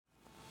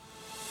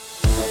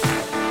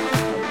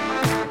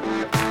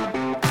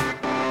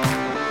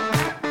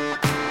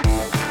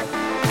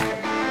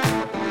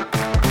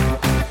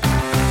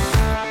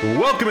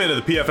Welcome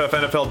into the PFF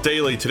NFL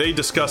Daily. Today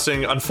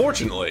discussing,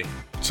 unfortunately,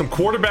 some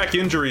quarterback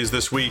injuries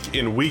this week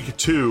in Week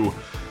 2.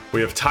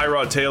 We have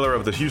Tyrod Taylor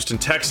of the Houston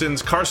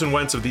Texans, Carson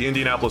Wentz of the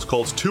Indianapolis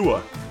Colts,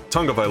 Tua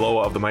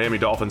Tagovailoa of the Miami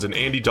Dolphins, and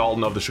Andy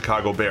Dalton of the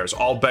Chicago Bears.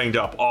 All banged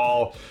up,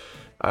 all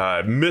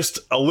missed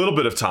a little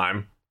bit of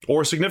time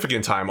or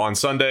significant time on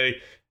Sunday.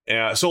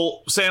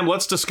 So, Sam,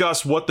 let's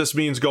discuss what this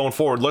means going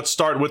forward. Let's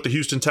start with the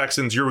Houston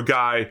Texans, your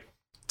guy,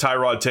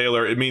 Tyrod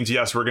Taylor. It means,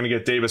 yes, we're going to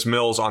get Davis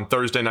Mills on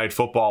Thursday Night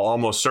Football,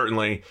 almost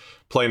certainly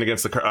playing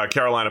against the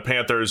Carolina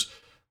Panthers.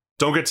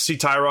 Don't get to see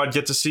Tyrod,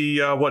 get to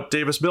see what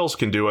Davis Mills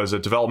can do as a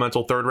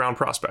developmental third-round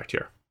prospect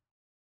here.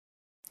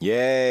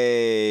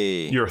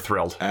 Yay. You're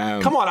thrilled.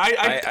 Come on,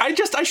 I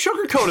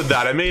sugarcoated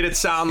that. I made it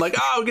sound like,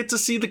 oh, get to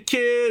see the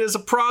kid as a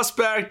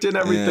prospect and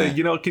everything. Yeah.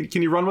 You know,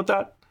 can you run with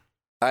that?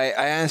 I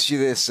asked you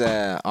this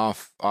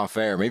off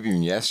air, maybe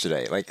even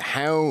yesterday. Like,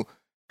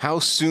 how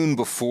soon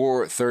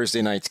before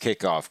Thursday night's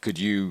kickoff could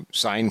you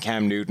sign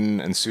Cam Newton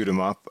and suit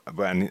him up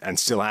and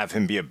still have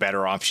him be a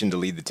better option to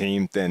lead the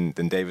team than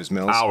Davis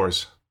Mills?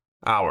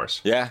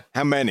 Hours. Yeah?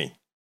 How many?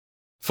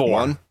 4.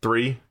 1?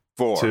 3?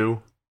 4.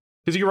 2.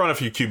 Because you can run a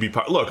few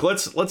QB. Look,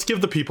 let's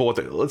give the people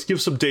let's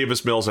give some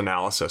Davis Mills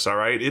analysis. All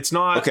right, it's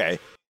not okay.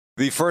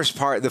 The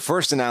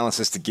first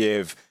analysis to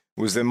give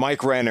was that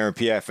Mike Renner,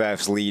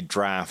 PFF's lead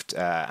draft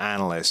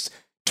analyst,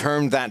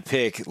 termed that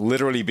pick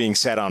literally being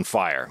set on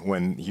fire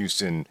when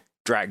Houston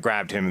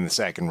grabbed him in the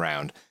second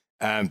round.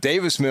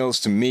 Davis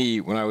Mills, to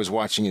me, when I was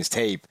watching his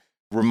tape,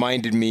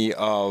 reminded me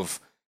of,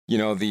 you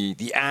know,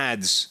 the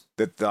ads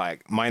that,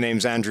 like, my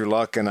name's Andrew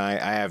Luck and I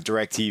have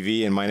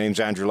DirecTV, and my name's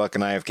Andrew Luck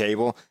and I have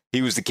cable.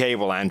 He was the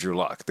cable Andrew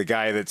Luck, the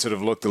guy that sort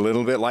of looked a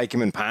little bit like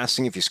him in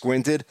passing if you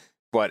squinted,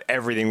 but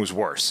everything was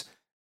worse.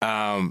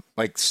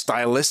 Like,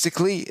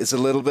 stylistically, it's a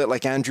little bit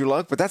like Andrew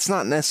Luck, but that's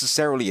not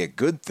necessarily a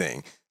good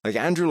thing. Like,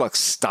 Andrew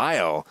Luck's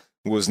style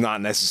was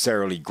not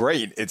necessarily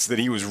great. It's that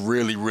he was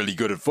really, really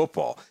good at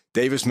football.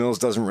 Davis Mills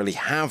doesn't really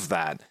have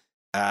that.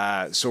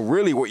 So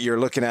really what you're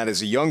looking at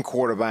is a young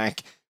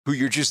quarterback who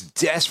you're just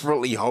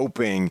desperately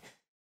hoping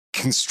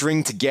can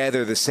string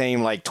together the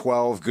same, like,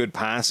 12 good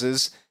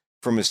passes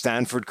from his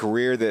Stanford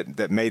career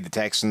that made the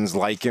Texans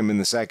like him in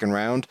the second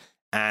round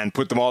and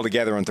put them all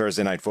together on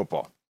Thursday Night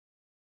Football.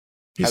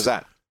 How's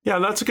that? Yeah,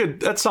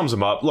 that sums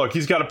him up. Look,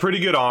 he's got a pretty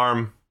good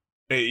arm.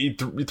 He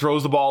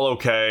throws the ball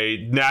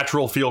okay.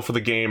 Natural feel for the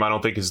game, I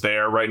don't think, is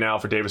there right now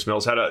for Davis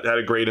Mills. Had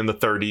a grade in the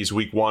 30s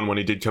week 1 when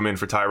he did come in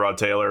for Tyrod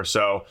Taylor.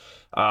 So,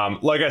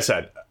 like I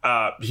said,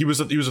 he was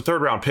a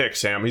third round pick,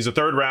 Sam. He's a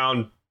third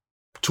round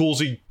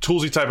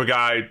toolsy type of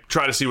guy.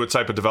 Try to see what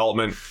type of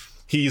development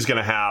he's going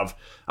to have,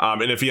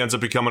 and if he ends up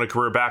becoming a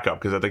career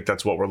backup, because I think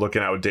that's what we're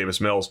looking at with Davis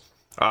Mills.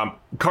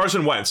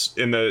 Carson Wentz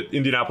in the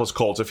Indianapolis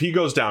Colts, if he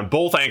goes down,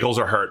 both ankles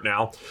are hurt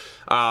now.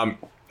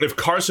 If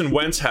Carson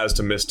Wentz has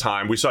to miss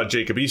time, we saw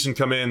Jacob Eason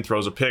come in,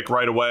 throws a pick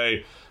right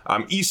away.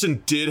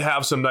 Eason did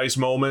have some nice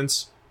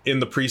moments in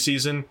the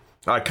preseason,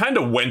 kind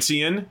of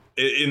Wentzian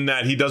in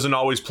that he doesn't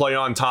always play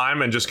on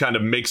time and just kind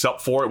of makes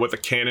up for it with a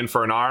cannon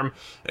for an arm.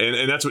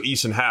 And that's what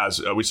Eason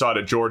has. We saw it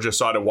at Georgia,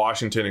 saw it at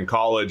Washington in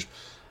college.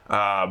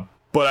 But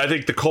I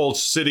think the Colts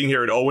sitting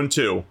here at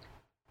 0-2,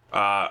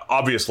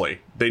 obviously,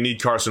 they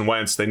need Carson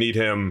Wentz. They need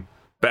him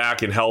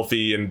back and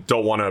healthy and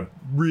don't want to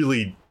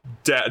really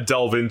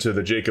delve into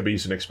the Jacob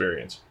Eason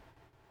experience.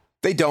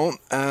 They don't,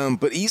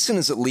 but Eason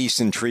is at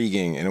least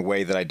intriguing in a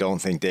way that I don't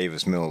think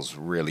Davis Mills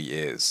really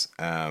is.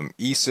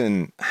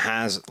 Eason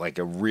has, like,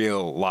 a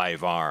real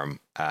live arm,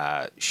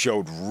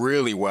 showed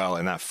really well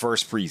in that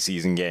first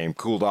preseason game,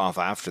 cooled off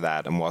after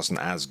that and wasn't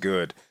as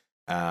good.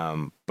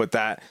 But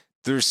that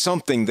there's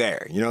something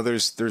there. You know,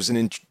 there's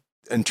an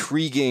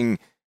intriguing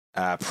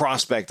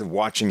prospect of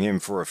watching him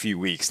for a few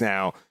weeks.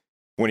 Now,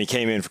 when he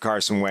came in for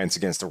Carson Wentz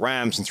against the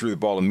Rams and threw the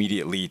ball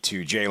immediately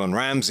to Jalen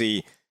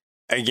Ramsey,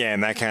 again,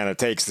 that kind of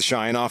takes the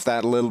shine off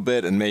that a little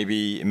bit, and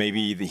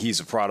maybe he's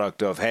a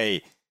product of,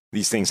 hey,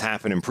 these things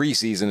happen in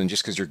preseason, and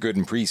just because you're good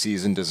in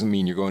preseason doesn't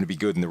mean you're going to be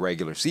good in the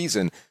regular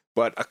season.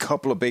 But a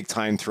couple of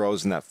big-time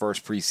throws in that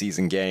first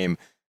preseason game,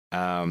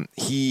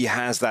 he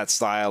has that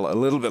style a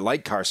little bit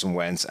like Carson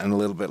Wentz and a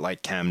little bit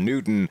like Cam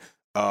Newton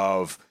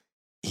of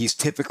he's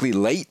typically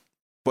late,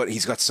 but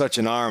he's got such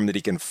an arm that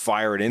he can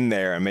fire it in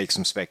there and make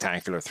some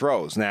spectacular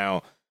throws.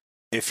 Now,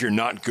 if you're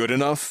not good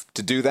enough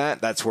to do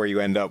that, that's where you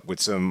end up with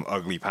some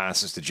ugly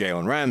passes to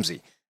Jalen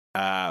Ramsey.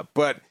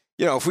 But,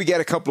 you know, if we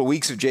get a couple of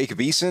weeks of Jacob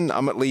Eason,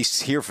 I'm at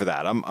least here for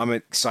that. I'm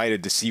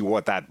excited to see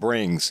what that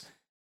brings.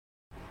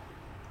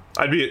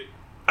 I'd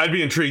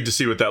be intrigued to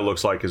see what that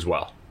looks like as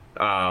well.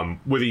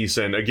 With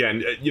Eason,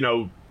 again, you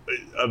know,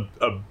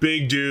 a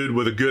big dude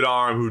with a good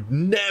arm who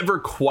never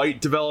quite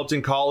developed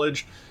in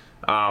college.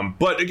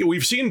 But again,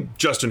 we've seen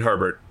Justin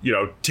Herbert, you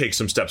know, take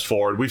some steps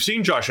forward. We've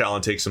seen Josh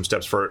Allen take some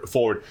steps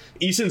forward.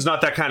 Eason's not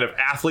that kind of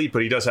athlete,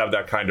 but he does have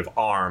that kind of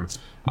arm.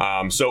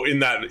 So in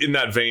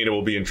that vein, it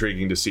will be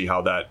intriguing to see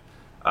how that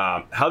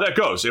how that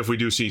goes if we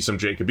do see some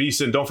Jacob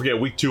Eason. Don't forget,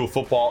 week 2 of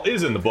football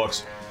is in the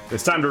books.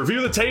 It's time to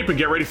review the tape and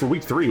get ready for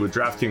week 3 with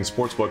DraftKings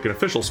Sportsbook, an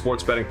official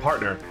sports betting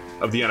partner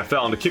of the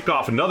NFL. And to kick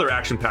off another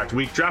action-packed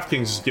week,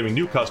 DraftKings is giving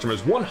new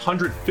customers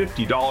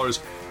 $150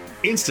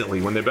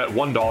 instantly when they bet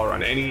 $1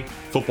 on any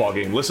football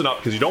game. Listen up,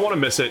 because you don't want to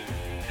miss it.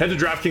 Head to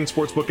DraftKings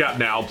Sportsbook app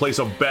now and place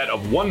a bet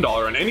of $1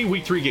 on any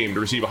Week 3 game to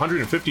receive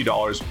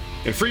 $150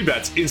 in free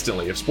bets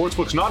instantly. If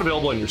Sportsbook's not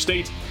available in your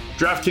state,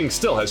 DraftKings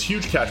still has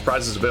huge cash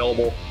prizes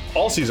available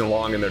all season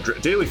long in their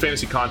daily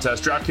fantasy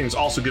contest. DraftKings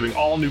also giving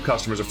all new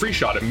customers a free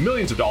shot at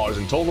millions of dollars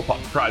in total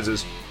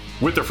prizes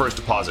with their first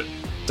deposit.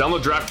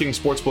 Download DraftKings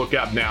Sportsbook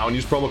app now and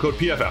use promo code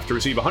PFF to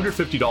receive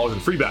 $150 in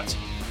free bets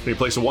when you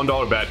place a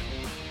 $1 bet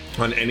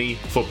on any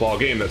football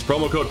game. That's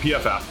promo code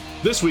PFF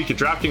this week at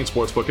DraftKings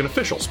Sportsbook, an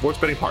official sports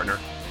betting partner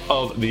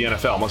of the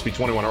NFL. Must be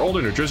 21 or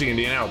older. New Jersey,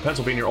 Indiana, or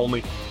Pennsylvania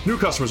only. New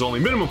customers only.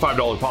 Minimum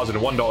 $5 deposit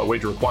and $1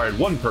 wager required.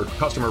 One per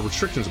customer.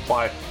 Restrictions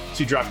apply.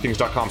 See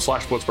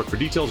DraftKings.com/sportsbook for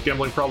details.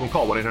 Gambling problem?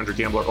 Call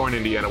 1-800-GAMBLER or in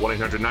Indiana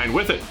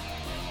 1-800-9-WITH-IT.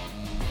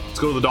 Let's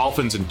go to the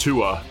Dolphins and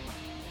Tua.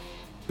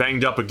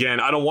 Banged up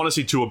again. I don't want to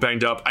see Tua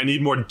banged up. I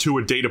need more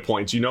Tua data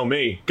points. You know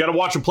me. Got to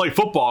watch him play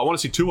football. I want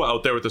to see Tua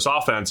out there with this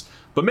offense,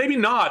 but maybe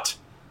not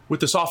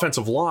with this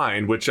offensive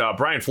line, which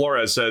Brian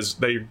Flores says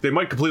they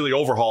might completely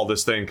overhaul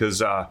this thing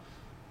because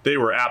they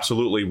were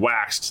absolutely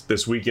waxed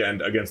this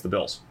weekend against the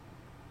Bills.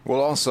 Well,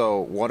 also,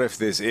 what if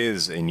this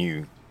is a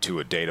new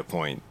Tua data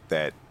point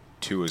that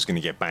Tua is going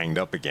to get banged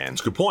up again?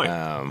 That's a good point.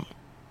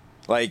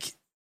 Like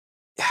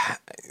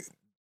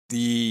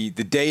the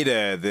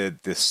data, the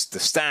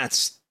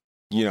stats,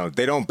 you know,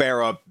 they don't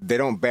bear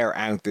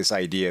out this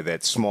idea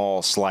that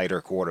small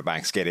slider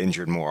quarterbacks get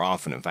injured more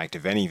often. In fact,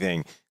 if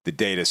anything, the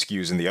data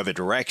skews in the other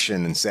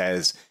direction and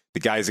says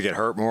the guys that get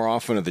hurt more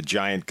often are the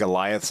giant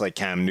Goliaths like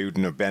Cam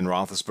Newton or Ben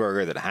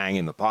Roethlisberger that hang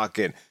in the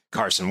pocket,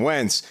 Carson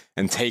Wentz,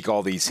 and take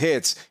all these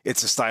hits.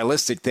 It's a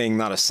stylistic thing,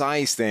 not a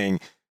size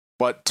thing.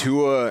 But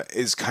Tua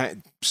is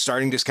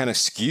starting to kind of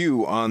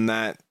skew on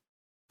that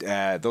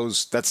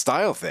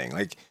style thing.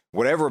 Like,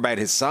 whatever about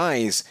his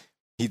size,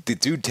 the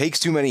dude takes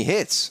too many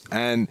hits,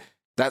 and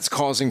that's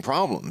causing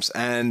problems.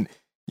 And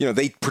you know,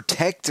 they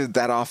protected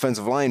that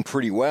offensive line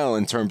pretty well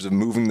in terms of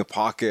moving the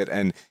pocket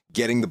and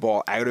getting the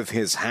ball out of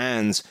his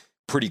hands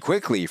pretty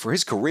quickly. For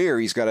his career,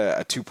 he's got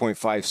a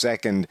 2.5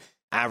 second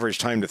average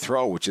time to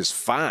throw, which is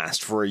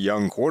fast for a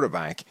young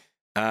quarterback.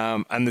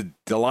 And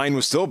the line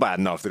was still bad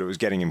enough that it was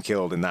getting him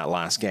killed in that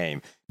last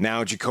game.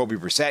 Now Jacoby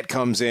Brissett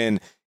comes in.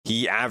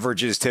 He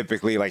averages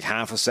typically like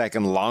half a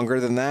second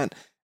longer than that.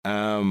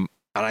 And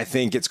I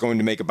think it's going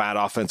to make a bad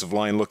offensive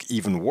line look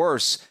even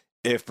worse.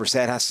 If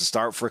Brissett has to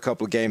start for a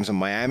couple of games in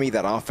Miami,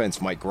 that offense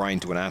might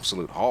grind to an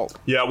absolute halt.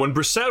 Yeah, when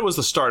Brissett was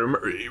the starter,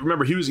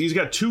 remember he's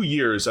got 2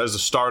 years as a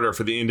starter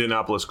for the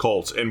Indianapolis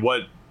Colts, and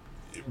what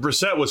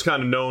Brissett was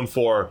kind of known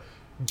for,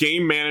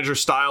 game manager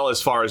style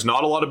as far as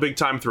not a lot of big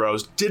time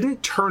throws,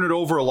 didn't turn it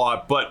over a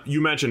lot, but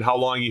you mentioned how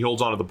long he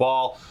holds onto the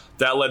ball.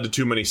 That led to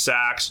too many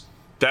sacks.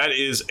 That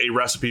is a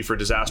recipe for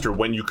disaster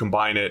when you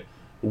combine it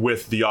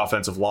with the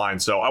offensive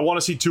line. So I want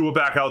to see Tua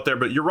back out there,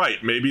 but you're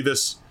right. Maybe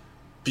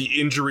the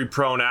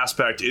injury-prone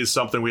aspect is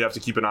something we have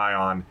to keep an eye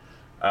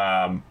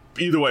on.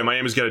 Either way,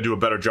 Miami's got to do a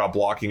better job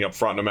blocking up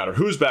front no matter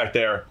who's back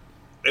there.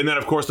 And then,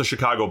 of course, the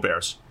Chicago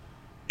Bears.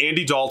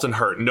 Andy Dalton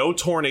hurt. No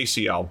torn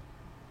ACL.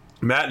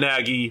 Matt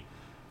Nagy,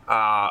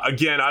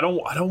 again, I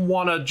don't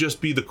want to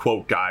just be the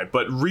quote guy,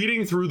 but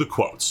reading through the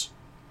quotes,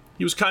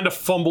 he was kind of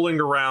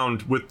fumbling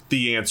around with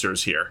the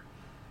answers here.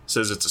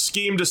 Says it's a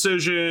scheme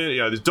decision. You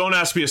know, don't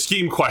ask me a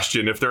scheme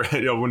question if they're,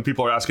 you know, when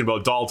people are asking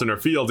about Dalton or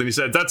Fields. And he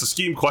said that's a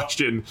scheme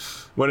question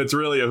when it's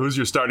really a who's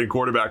your starting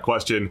quarterback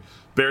question.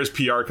 Bears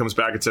PR comes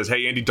back and says,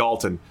 hey, Andy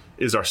Dalton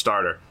is our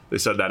starter. They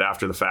said that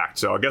after the fact.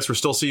 So I guess we're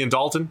still seeing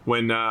Dalton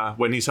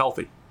when he's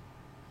healthy.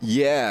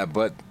 Yeah,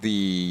 but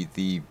the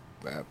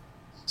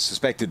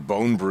suspected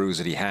bone bruise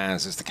that he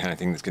has is the kind of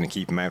thing that's going to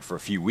keep him out for a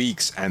few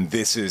weeks. And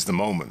this is the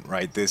moment,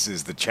 right? This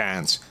is the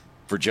chance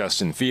for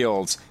Justin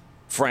Fields.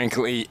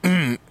 Frankly,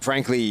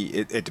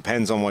 it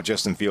depends on what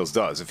Justin Fields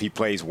does. If he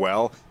plays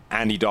well,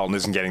 Andy Dalton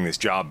isn't getting this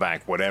job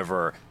back,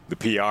 whatever the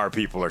PR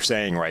people are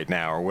saying right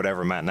now, or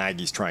whatever Matt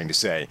Nagy's trying to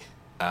say.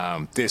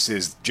 This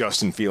is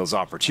Justin Fields'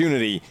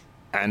 opportunity,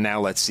 and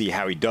now let's see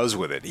how he does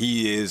with it.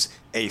 He is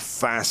a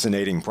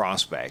fascinating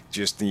prospect.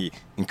 Just the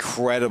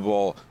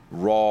incredible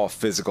raw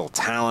physical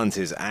talent,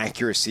 his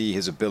accuracy,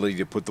 his ability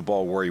to put the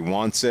ball where he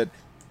wants it,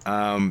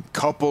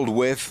 coupled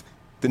with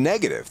the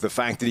negative, the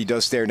fact that he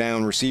does stare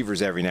down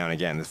receivers every now and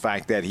again, the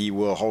fact that he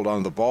will hold on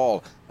to the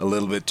ball a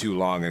little bit too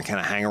long and kind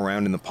of hang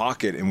around in the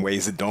pocket in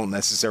ways that don't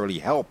necessarily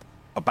help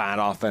a bad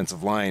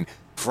offensive line.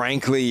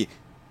 Frankly,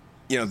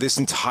 you know, this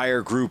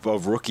entire group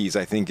of rookies,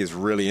 I think, is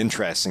really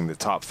interesting. The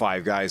top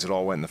 5 guys that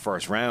all went in the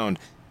first round.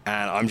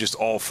 And I'm just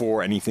all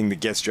for anything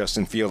that gets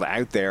Justin Fields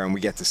out there and we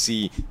get to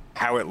see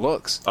how it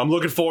looks. I'm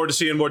looking forward to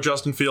seeing more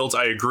Justin Fields.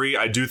 I agree.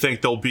 I do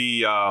think there'll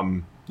be,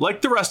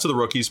 like the rest of the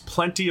rookies,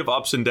 plenty of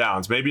ups and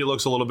downs. Maybe it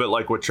looks a little bit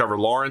like with Trevor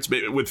Lawrence,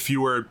 maybe with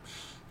fewer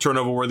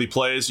turnover-worthy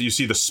plays. You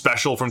see the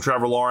special from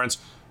Trevor Lawrence.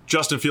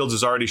 Justin Fields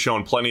has already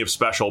shown plenty of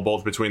special,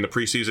 both between the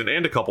preseason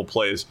and a couple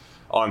plays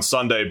on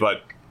Sunday,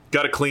 but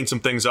got to clean some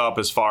things up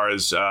as far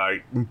as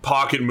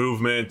pocket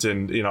movement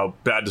and,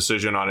 bad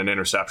decision on an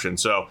interception.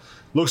 So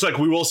looks like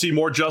we will see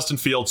more Justin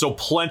Fields, so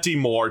plenty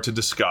more to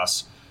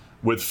discuss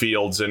with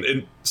Fields.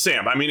 And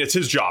Sam, I mean, it's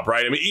his job,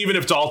 right? I mean, even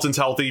if Dalton's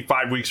healthy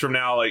 5 weeks from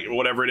now, like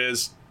whatever it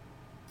is,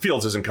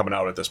 Fields isn't coming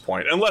out at this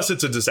point, unless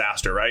it's a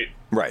disaster, right?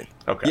 Right.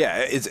 Okay. Yeah,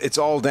 it's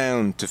all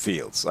down to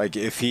Fields. Like,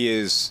 if he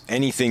is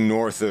anything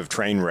north of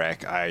train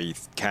wreck, I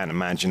can't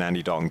imagine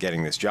Andy Dalton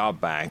getting this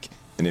job back.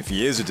 And if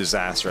he is a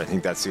disaster, I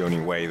think that's the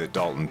only way that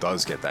Dalton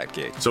does get that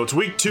gig. So it's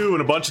week 2,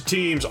 and a bunch of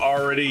teams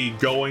already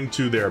going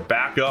to their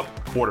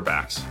backup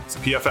quarterbacks. It's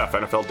PFF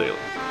NFL Daily.